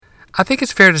I think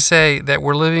it's fair to say that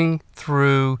we're living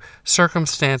through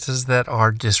circumstances that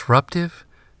are disruptive,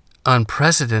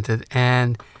 unprecedented,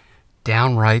 and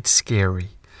downright scary.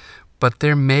 But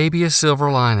there may be a silver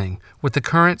lining. With the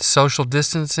current social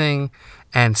distancing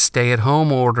and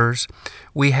stay-at-home orders,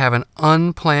 we have an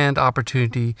unplanned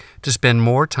opportunity to spend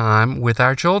more time with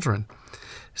our children.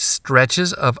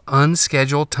 Stretches of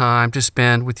unscheduled time to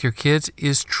spend with your kids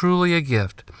is truly a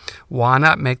gift. Why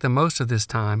not make the most of this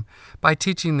time by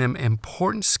teaching them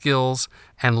important skills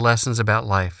and lessons about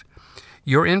life?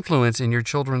 Your influence in your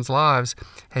children's lives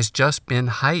has just been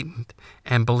heightened,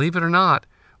 and believe it or not,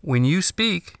 when you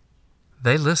speak,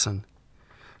 they listen.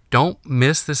 Don't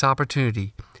miss this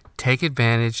opportunity. Take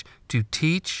advantage to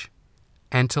teach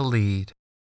and to lead.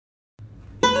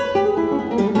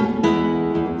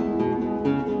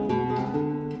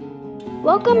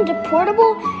 Welcome to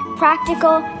Portable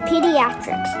Practical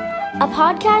Pediatrics, a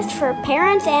podcast for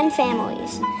parents and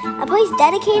families, a place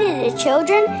dedicated to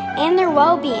children and their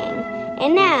well-being.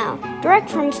 And now, direct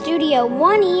from Studio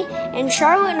 1E in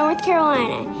Charlotte, North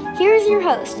Carolina, here's your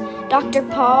host, Dr.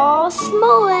 Paul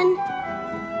Smolin.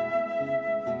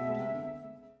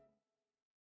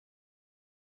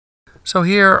 So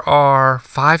here are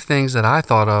 5 things that I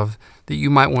thought of that you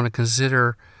might want to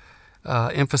consider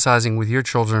emphasizing with your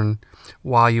children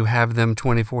while you have them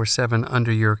 24/7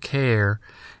 under your care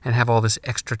and have all this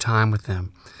extra time with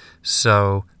them.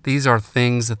 So these are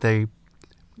things that they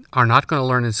are not going to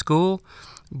learn in school,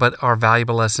 but are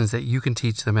valuable lessons that you can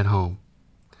teach them at home.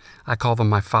 I call them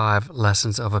my 5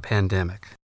 lessons of a pandemic.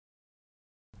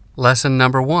 Lesson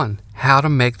number 1, how to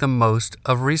make the most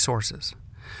of resources.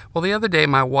 Well, the other day,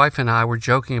 my wife and I were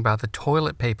joking about the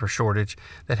toilet paper shortage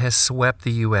that has swept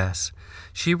the U.S.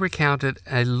 She recounted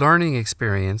a learning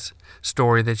experience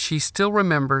story that she still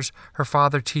remembers her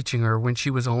father teaching her when she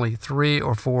was only 3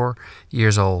 or 4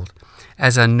 years old.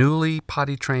 As a newly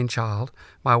potty-trained child,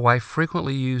 my wife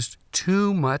frequently used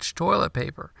too much toilet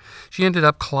paper. She ended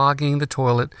up clogging the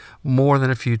toilet more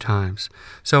than a few times.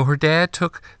 So her dad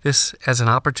took this as an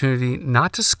opportunity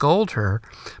not to scold her,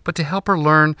 but to help her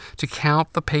learn to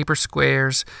count the paper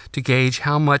squares to gauge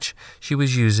how much she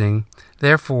was using,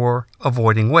 therefore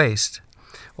avoiding waste.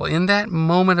 Well, in that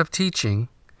moment of teaching,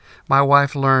 my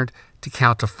wife learned to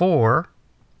count to 4,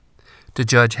 to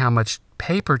judge how much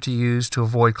paper to use to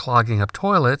avoid clogging up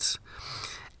toilets,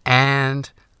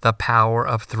 and the power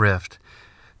of thrift.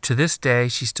 To this day,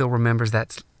 she still remembers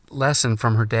that lesson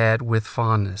from her dad with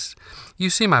fondness.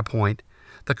 You see my point.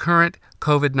 The current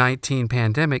COVID-19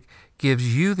 pandemic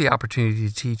gives you the opportunity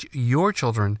to teach your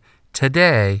children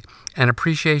today an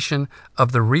appreciation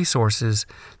of the resources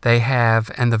they have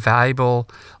and the valuable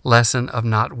lesson of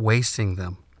not wasting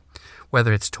them.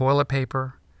 Whether it's toilet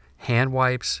paper, hand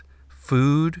wipes,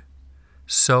 food,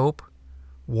 soap,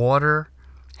 water,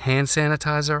 hand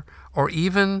sanitizer, or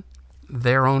even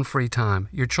their own free time.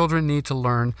 Your children need to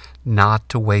learn not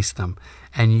to waste them,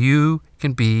 and you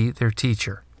can be their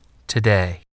teacher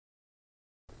today.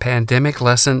 Pandemic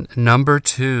lesson number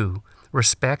 2,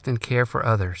 respect and care for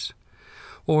others.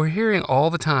 Well, we're hearing all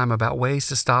the time about ways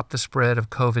to stop the spread of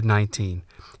COVID-19.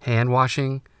 Hand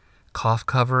washing, cough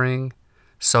covering,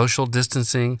 social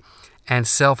distancing, and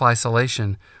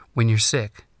self-isolation when you're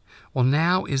sick. Well,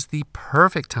 now is the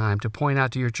perfect time to point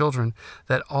out to your children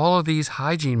that all of these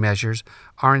hygiene measures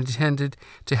are intended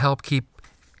to help keep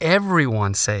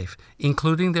everyone safe,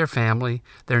 including their family,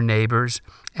 their neighbors,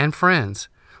 and friends.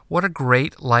 What a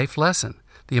great life lesson,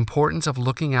 the importance of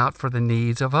looking out for the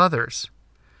needs of others.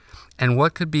 And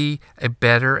what could be a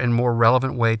better and more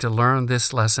relevant way to learn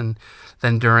this lesson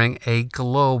than during a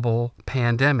global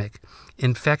pandemic?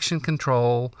 Infection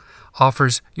control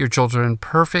offers your children a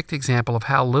perfect example of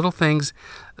how little things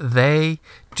they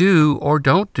do or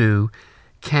don't do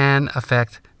can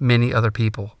affect many other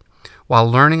people. While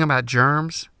learning about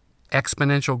germs,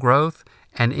 exponential growth,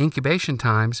 and incubation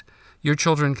times, your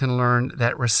children can learn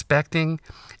that respecting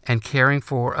and caring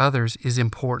for others is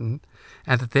important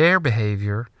and that their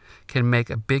behavior can make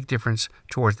a big difference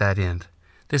towards that end.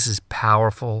 This is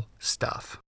powerful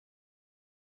stuff.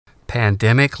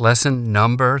 Pandemic lesson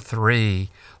number 3,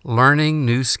 learning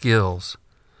new skills.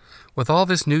 With all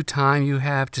this new time you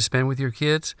have to spend with your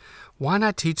kids, why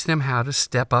not teach them how to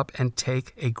step up and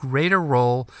take a greater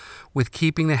role with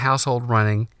keeping the household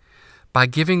running by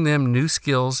giving them new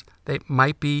skills that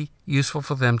might be useful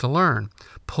for them to learn?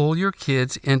 Pull your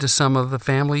kids into some of the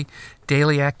family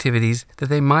daily activities that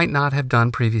they might not have done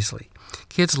previously.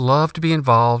 Kids love to be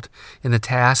involved in the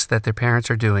tasks that their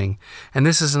parents are doing, and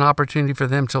this is an opportunity for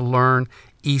them to learn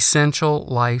essential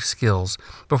life skills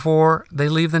before they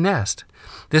leave the nest.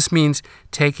 This means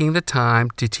taking the time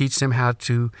to teach them how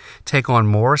to take on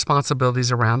more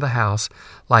responsibilities around the house,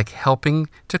 like helping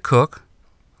to cook,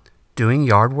 doing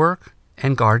yard work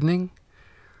and gardening,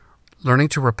 learning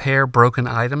to repair broken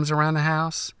items around the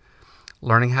house,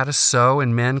 learning how to sew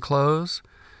and mend clothes,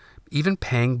 even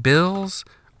paying bills,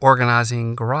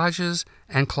 organizing garages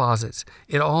and closets.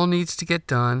 It all needs to get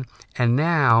done, and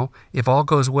now, if all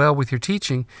goes well with your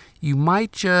teaching, you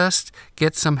might just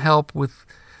get some help with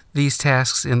these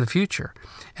tasks in the future.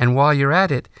 And while you're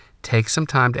at it, take some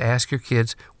time to ask your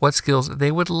kids what skills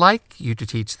they would like you to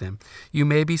teach them. You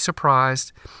may be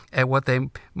surprised at what they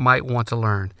might want to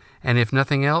learn. And if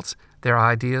nothing else, their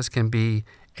ideas can be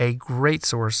a great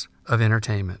source of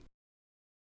entertainment.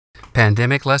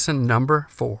 Pandemic lesson number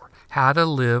 4, how to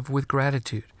live with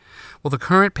gratitude. Well, the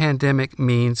current pandemic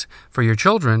means for your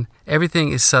children,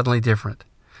 everything is suddenly different.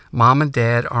 Mom and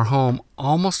dad are home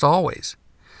almost always.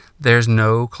 There's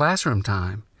no classroom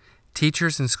time.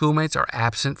 Teachers and schoolmates are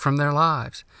absent from their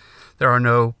lives. There are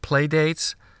no play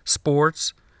dates,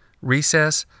 sports,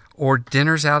 recess, or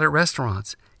dinners out at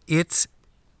restaurants. It's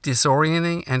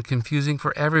disorienting and confusing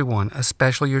for everyone,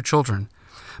 especially your children.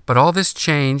 But all this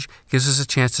change gives us a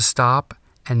chance to stop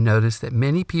and notice that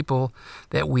many people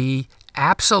that we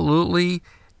absolutely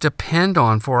depend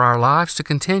on for our lives to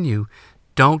continue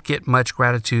don't get much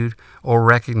gratitude or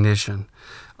recognition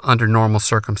under normal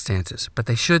circumstances, but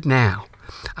they should now.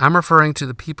 I'm referring to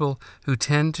the people who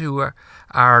tend to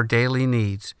our daily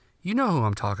needs. You know who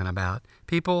I'm talking about.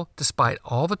 People, despite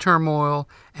all the turmoil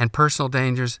and personal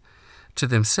dangers to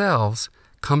themselves,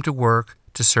 come to work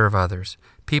to serve others.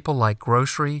 People like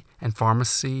grocery and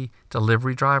pharmacy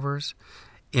delivery drivers,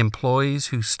 employees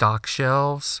who stock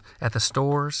shelves at the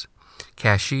stores,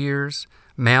 cashiers,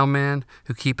 mailmen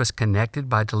who keep us connected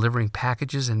by delivering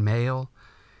packages and mail,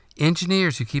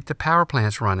 engineers who keep the power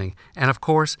plants running, and of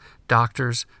course,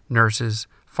 doctors, nurses,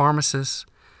 pharmacists,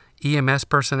 EMS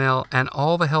personnel, and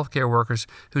all the healthcare workers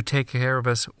who take care of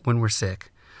us when we're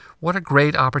sick. What a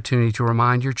great opportunity to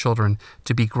remind your children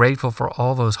to be grateful for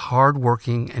all those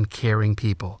hard-working and caring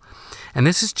people. And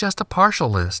this is just a partial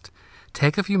list.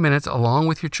 Take a few minutes along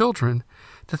with your children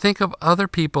to think of other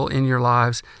people in your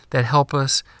lives that help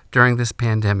us during this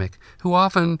pandemic, who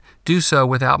often do so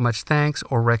without much thanks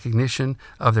or recognition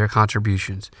of their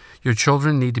contributions. Your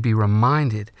children need to be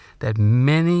reminded that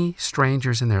many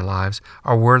strangers in their lives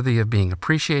are worthy of being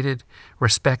appreciated,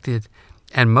 respected,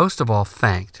 and most of all,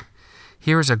 thanked.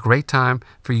 Here is a great time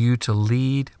for you to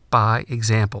lead by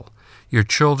example. Your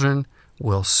children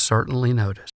will certainly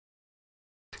notice.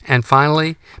 And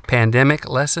finally, pandemic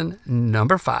lesson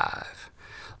number 5,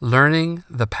 learning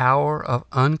the power of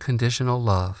unconditional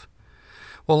love.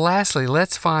 Well, lastly,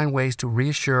 let's find ways to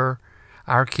reassure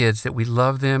our kids that we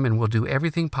love them and will do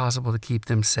everything possible to keep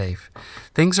them safe.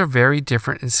 Things are very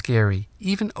different and scary,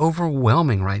 even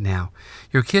overwhelming right now.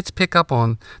 Your kids pick up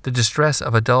on the distress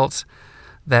of adults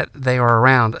that they are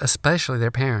around, especially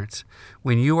their parents.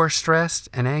 When you are stressed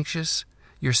and anxious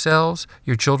yourselves,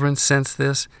 your children sense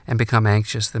this and become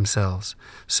anxious themselves.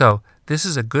 So this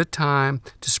is a good time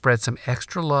to spread some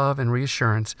extra love and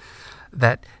reassurance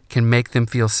that can make them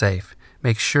feel safe.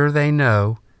 Make sure they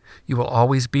know you will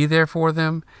always be there for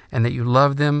them and that you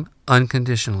love them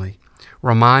unconditionally.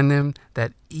 Remind them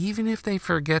that even if they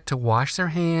forget to wash their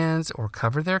hands or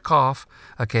cover their cough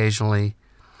occasionally,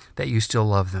 that you still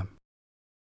love them.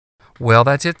 Well,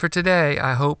 that's it for today.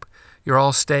 I hope you're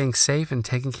all staying safe and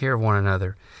taking care of one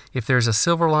another. If there's a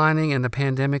silver lining in the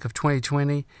pandemic of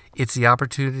 2020, it's the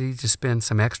opportunity to spend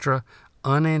some extra,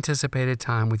 unanticipated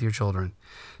time with your children.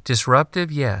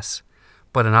 Disruptive, yes,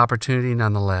 but an opportunity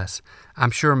nonetheless.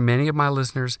 I'm sure many of my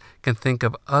listeners can think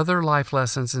of other life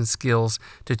lessons and skills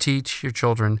to teach your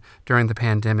children during the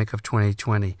pandemic of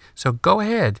 2020. So go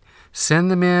ahead, send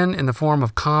them in the form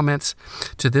of comments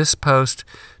to this post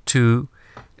to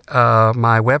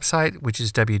my website, which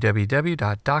is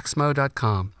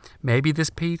www.docsmo.com. Maybe this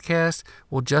Pedcast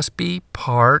will just be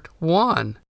part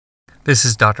 1. This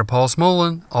is Dr. Paul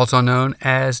Smolin, also known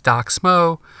as Doc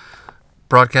Smo,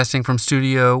 broadcasting from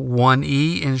Studio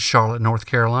 1E in Charlotte, North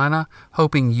Carolina,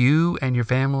 hoping you and your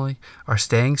family are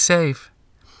staying safe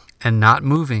and not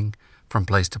moving from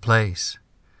place to place.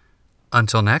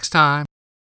 Until next time.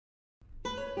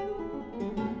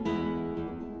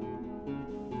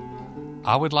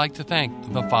 I would like to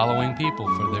thank the following people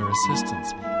for their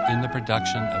assistance in the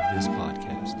production of this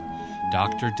podcast.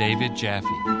 Dr. David Jaffe,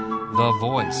 the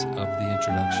voice of the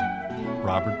introduction.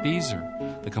 Robert Beezer,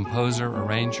 the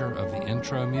composer-arranger of the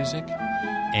intro music.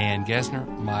 Ann Gesner,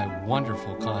 my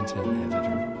wonderful content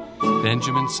editor.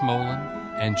 Benjamin Smolin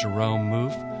and Jerome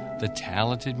Moof, the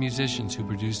talented musicians who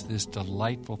produced this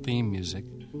delightful theme music,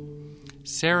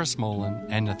 Sarah Smolin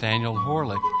and Nathaniel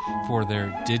Horlick for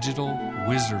their digital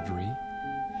wizardry,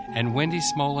 and Wendy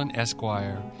Smolin,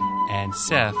 Esquire, and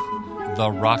Seth,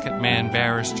 the Rocket Man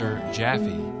Barrister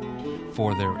Jaffe,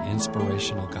 for their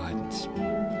inspirational guidance.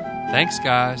 Thanks,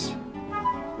 guys.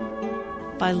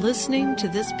 By listening to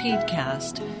this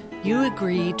Pedcast, you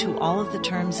agree to all of the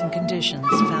terms and conditions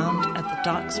found at the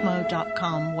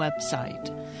docsmo.com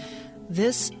website.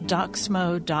 This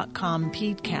docsmo.com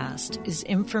Pedcast is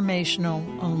informational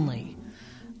only.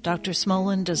 Dr.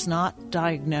 Smolin does not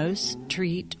diagnose,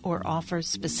 treat, or offer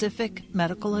specific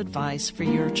medical advice for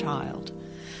your child.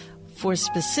 For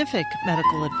specific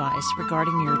medical advice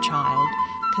regarding your child,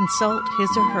 consult his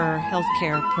or her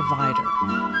healthcare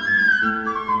provider.